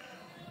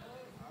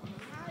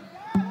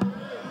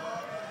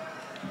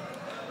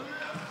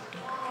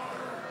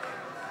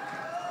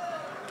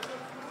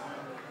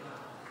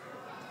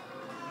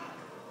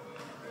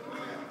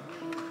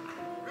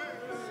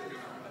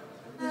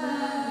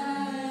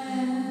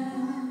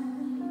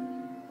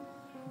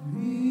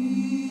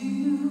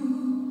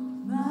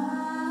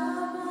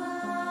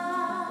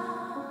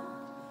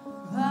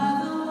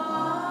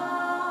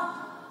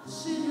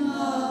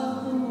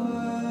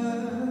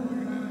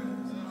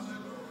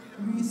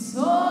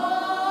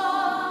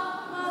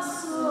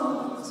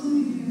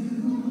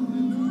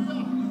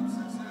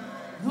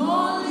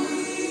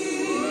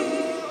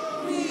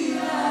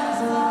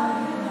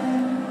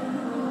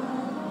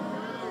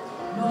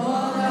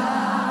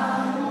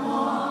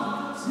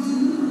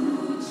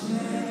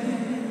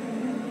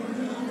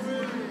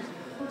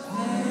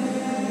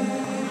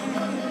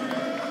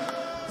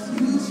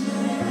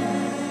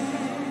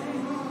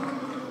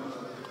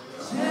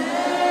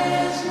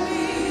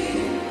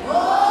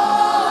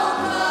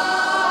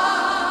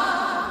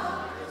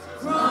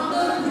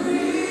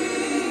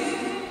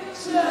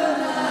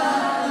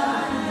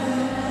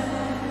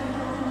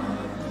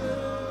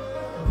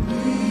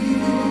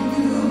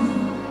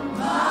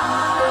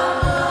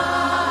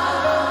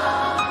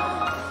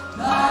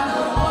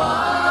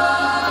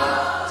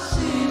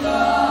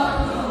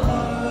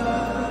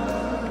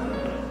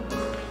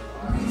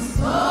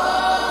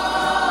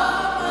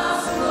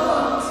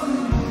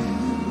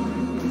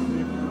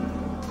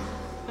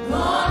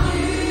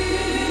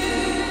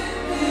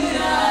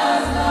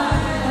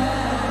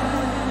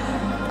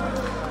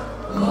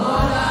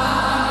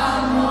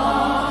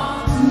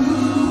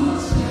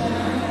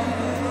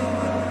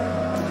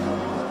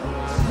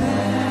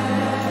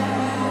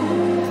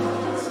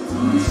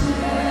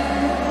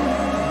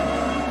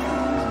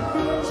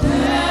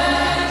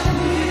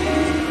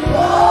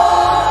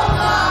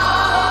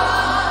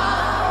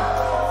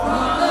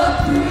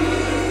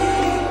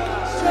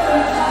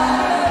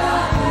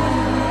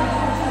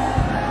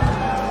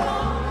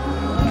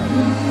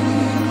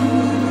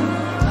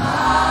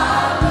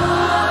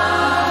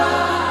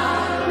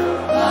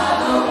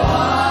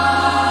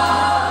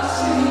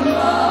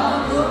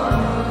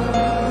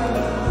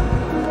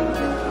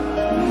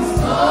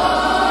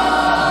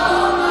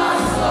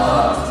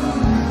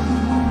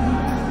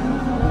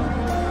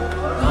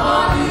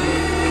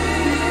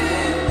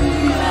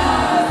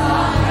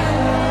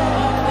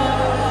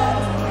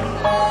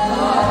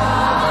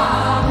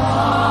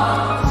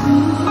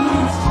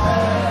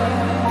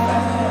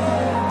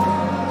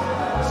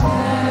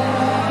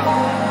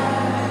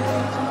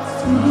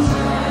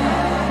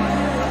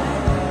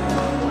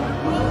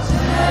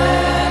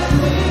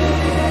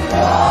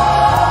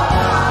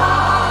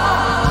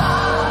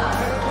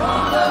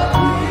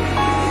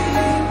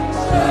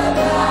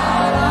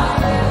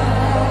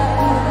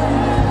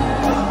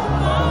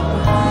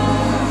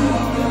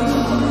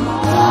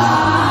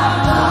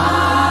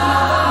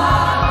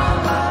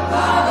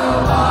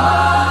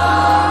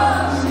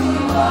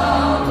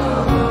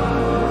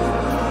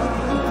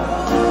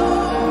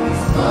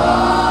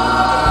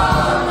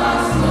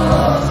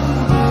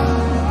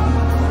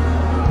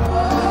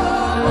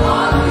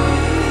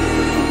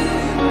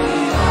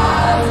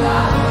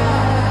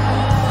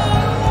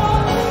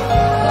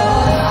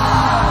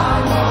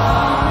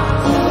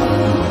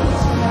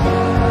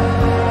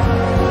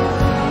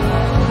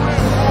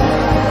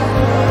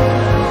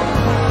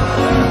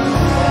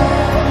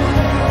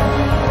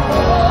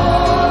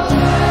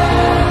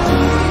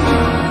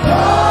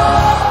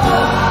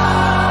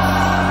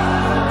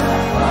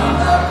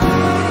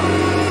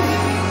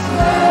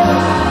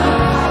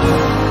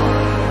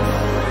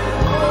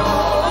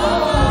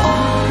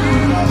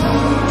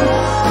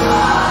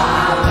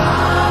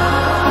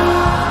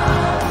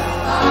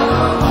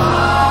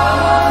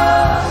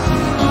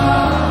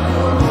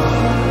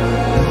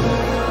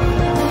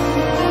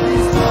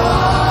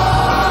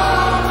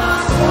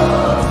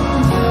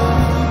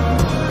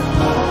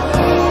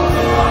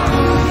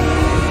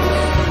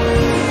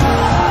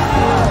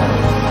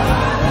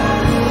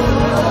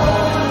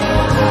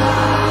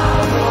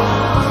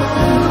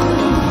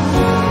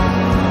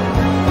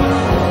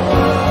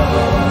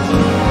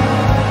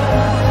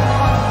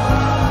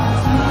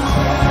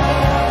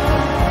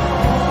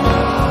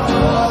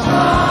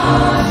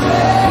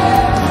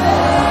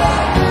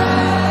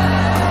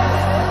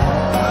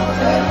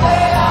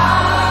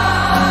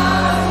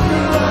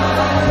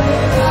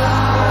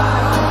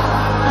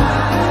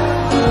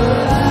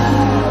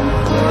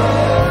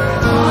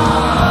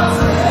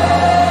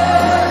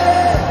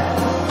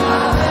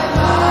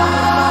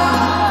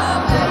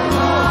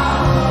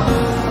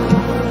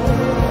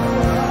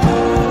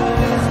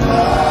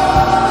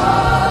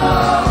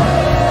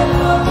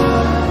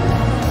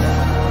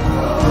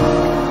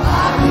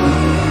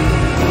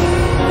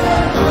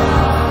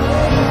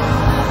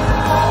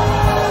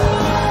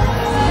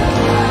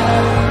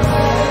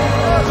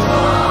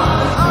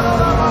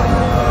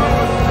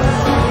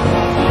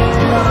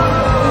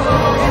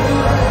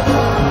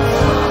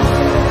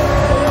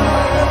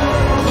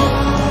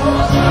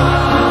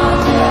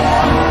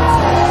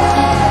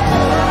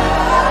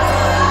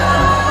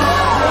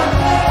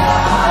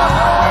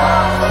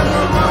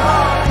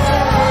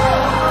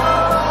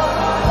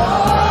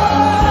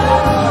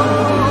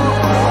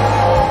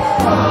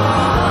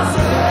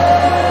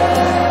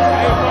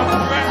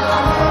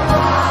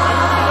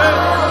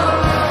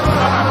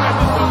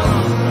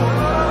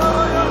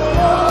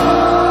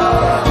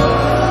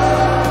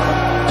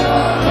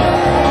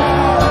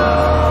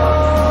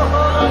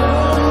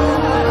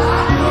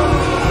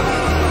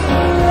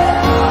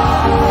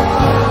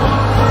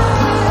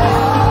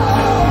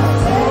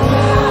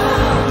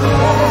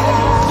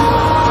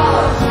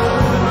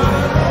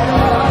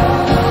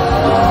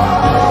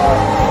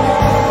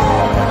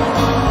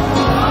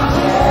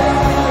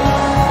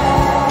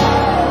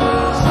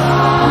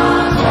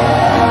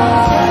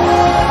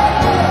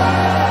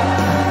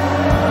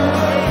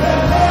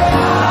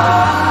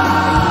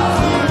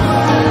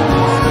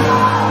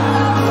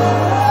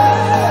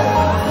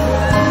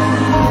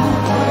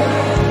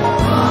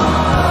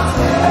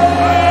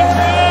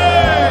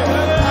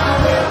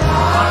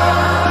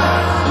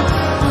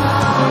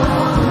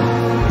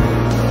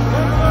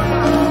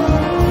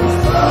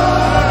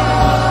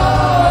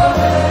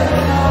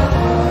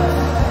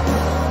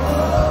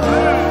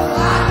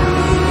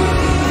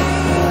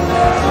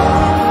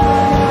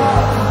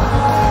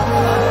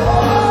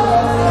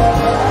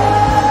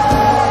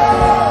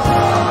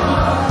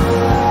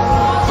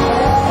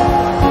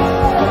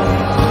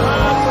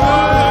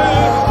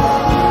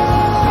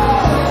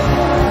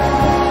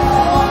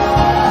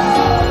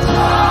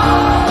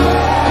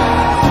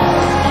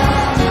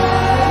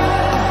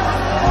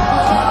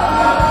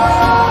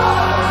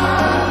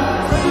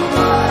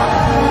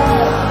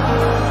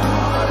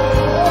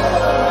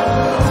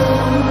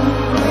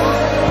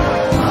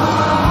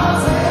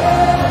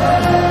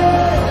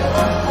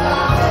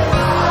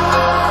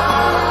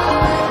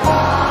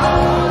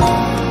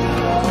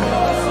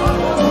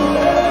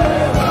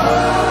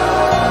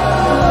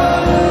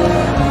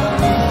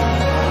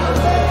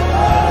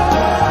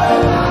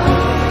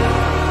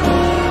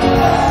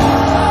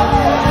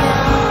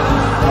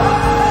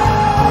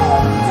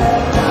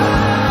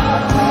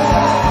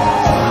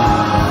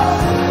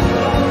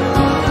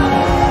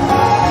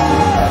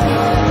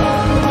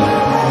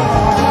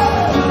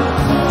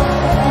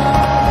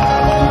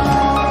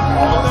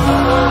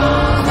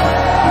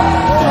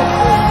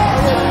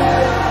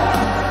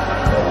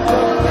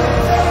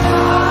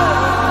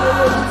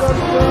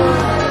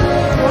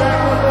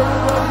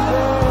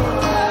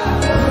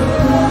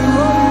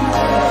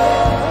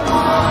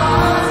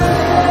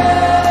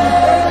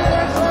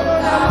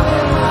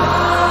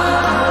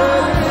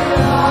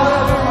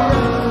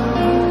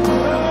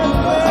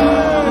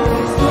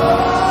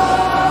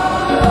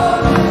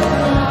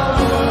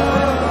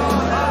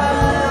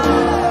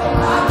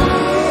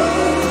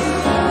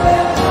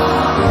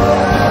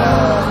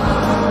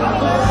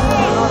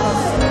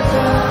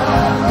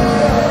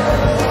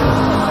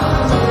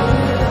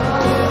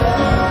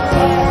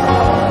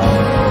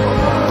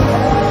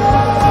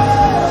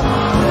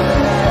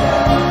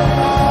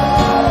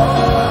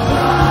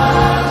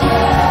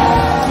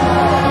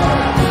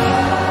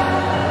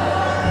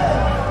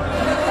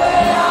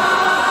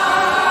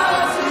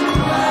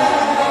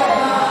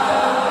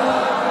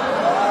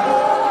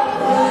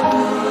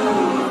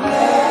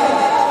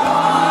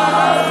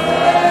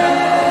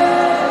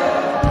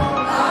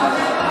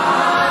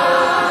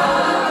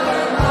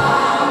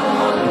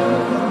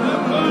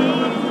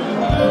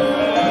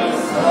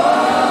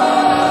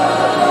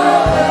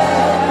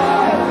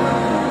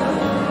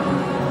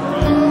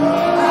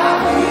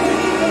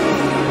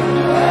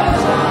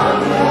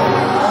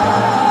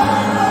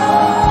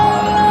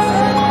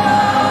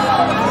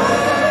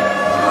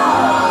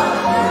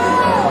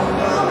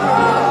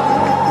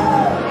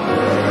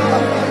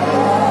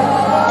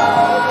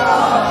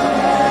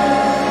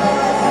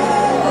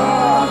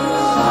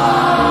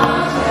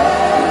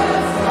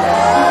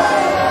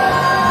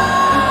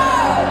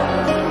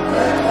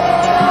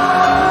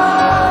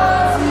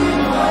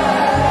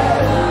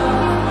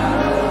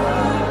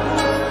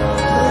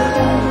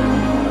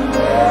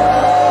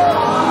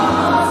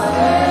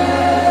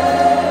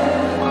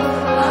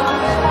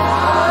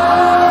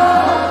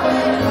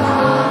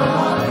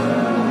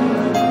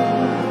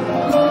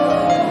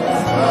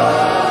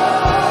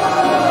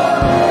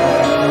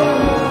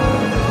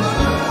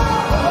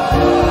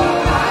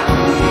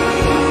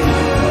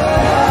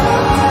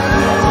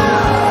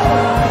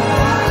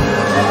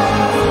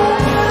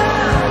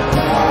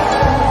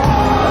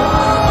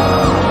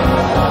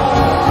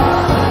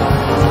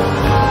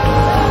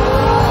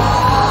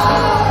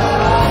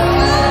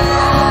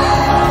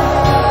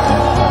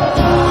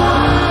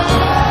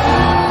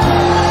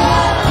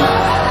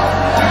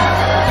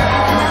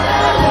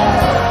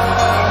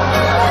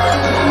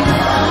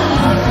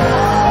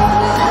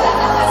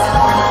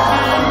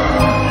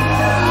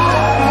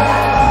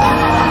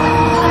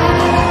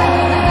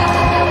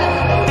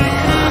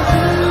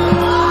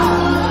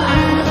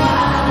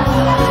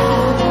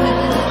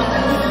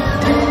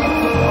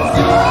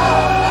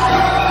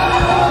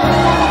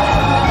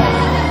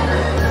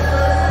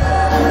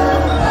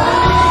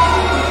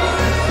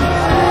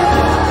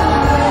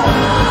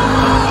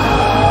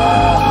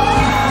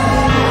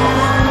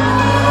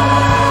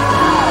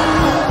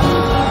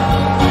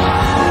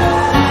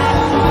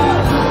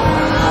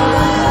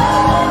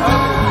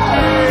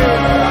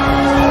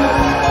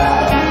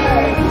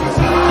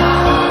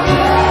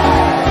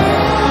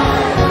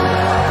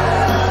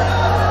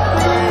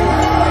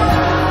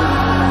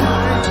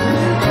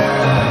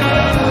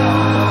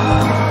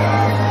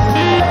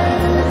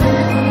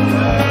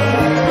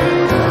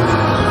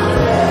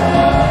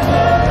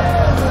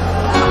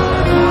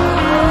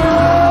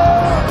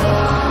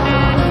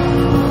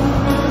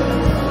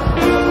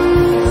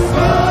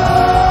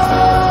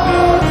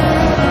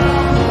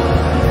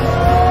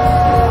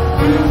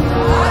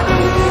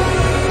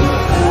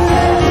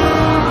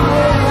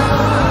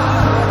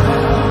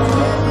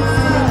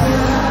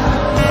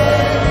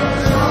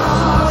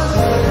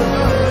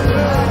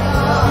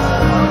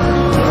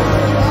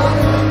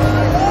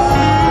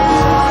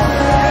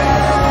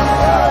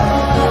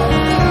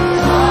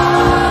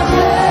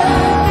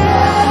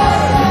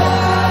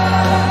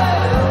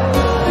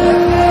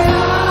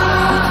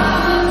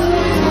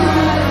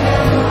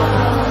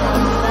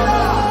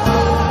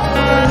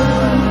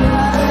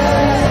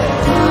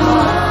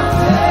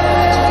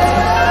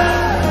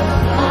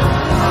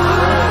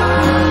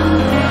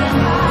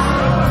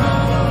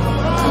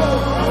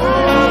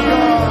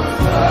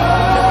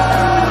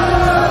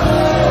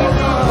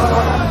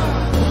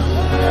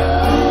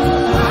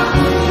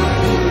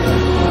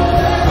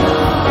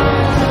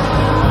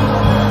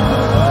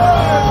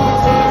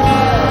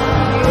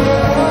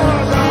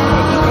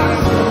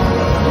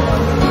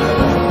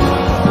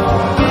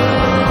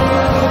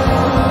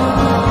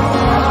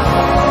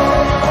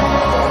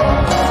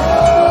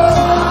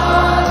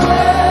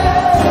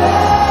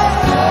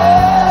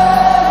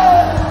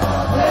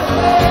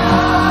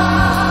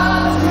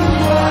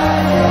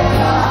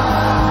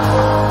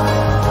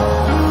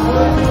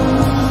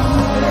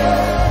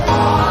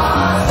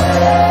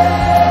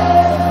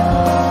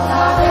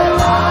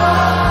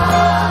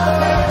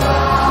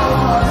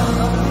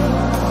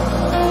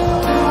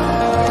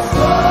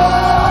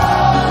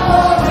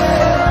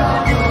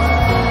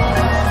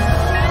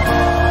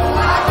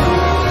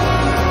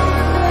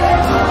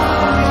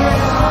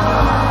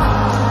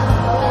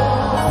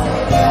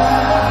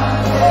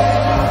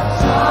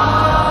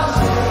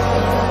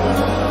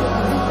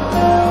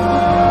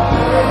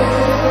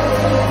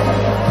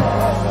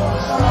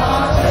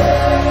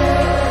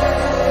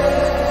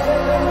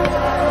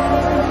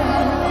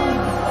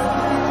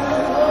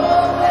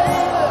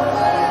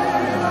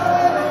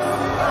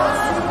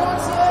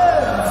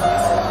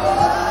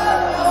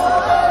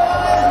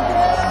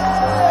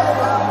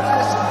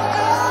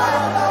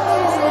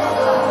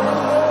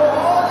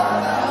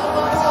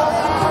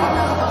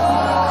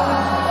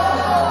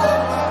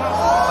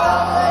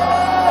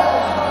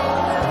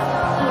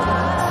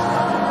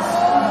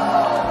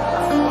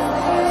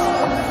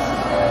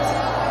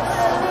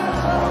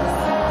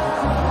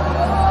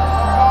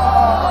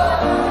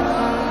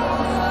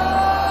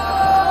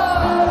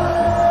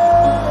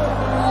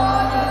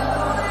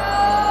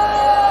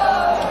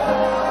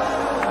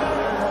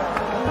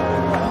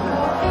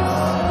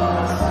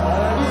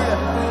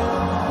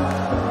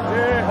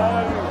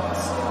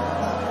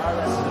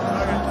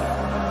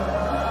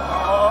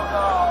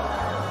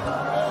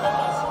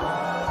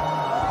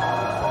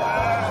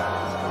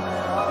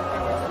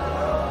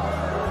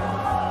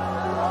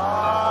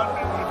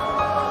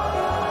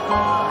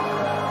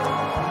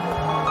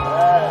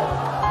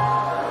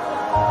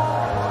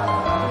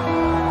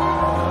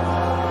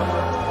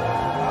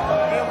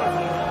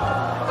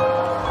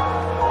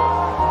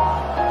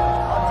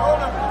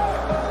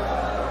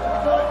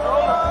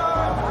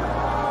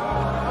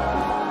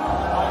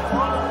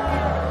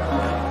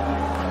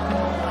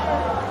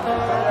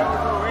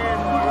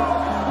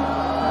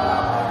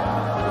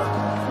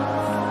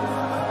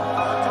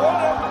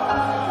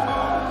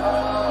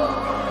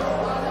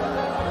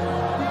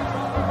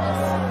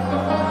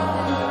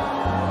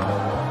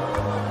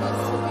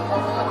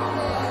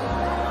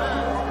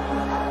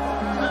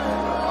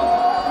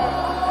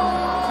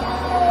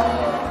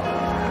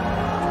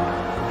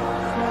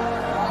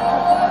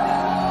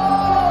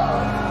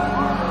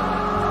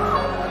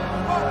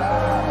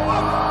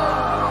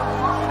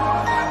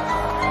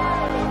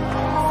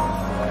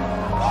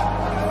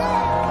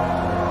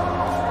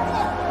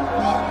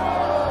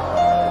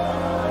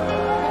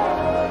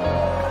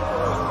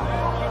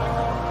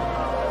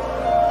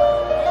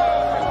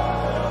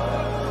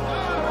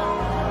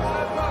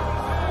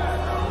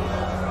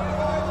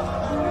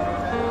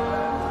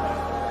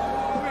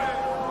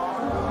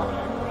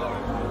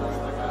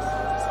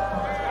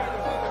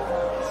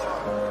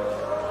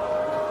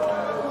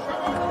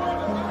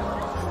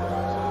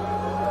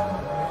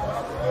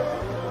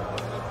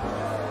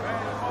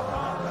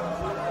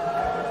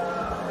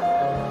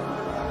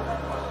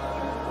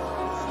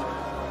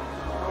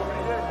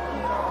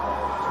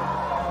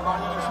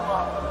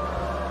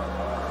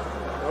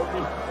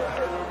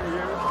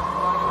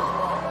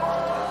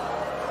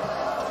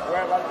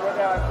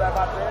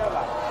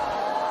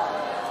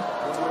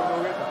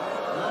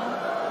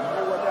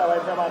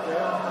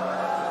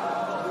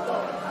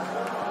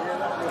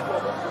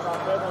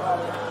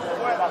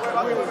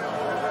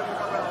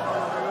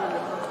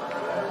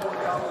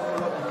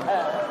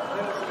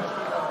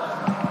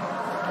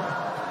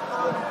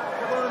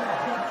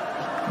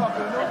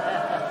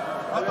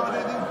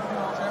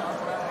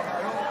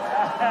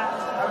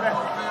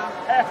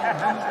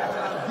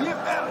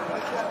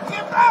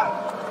 Give out!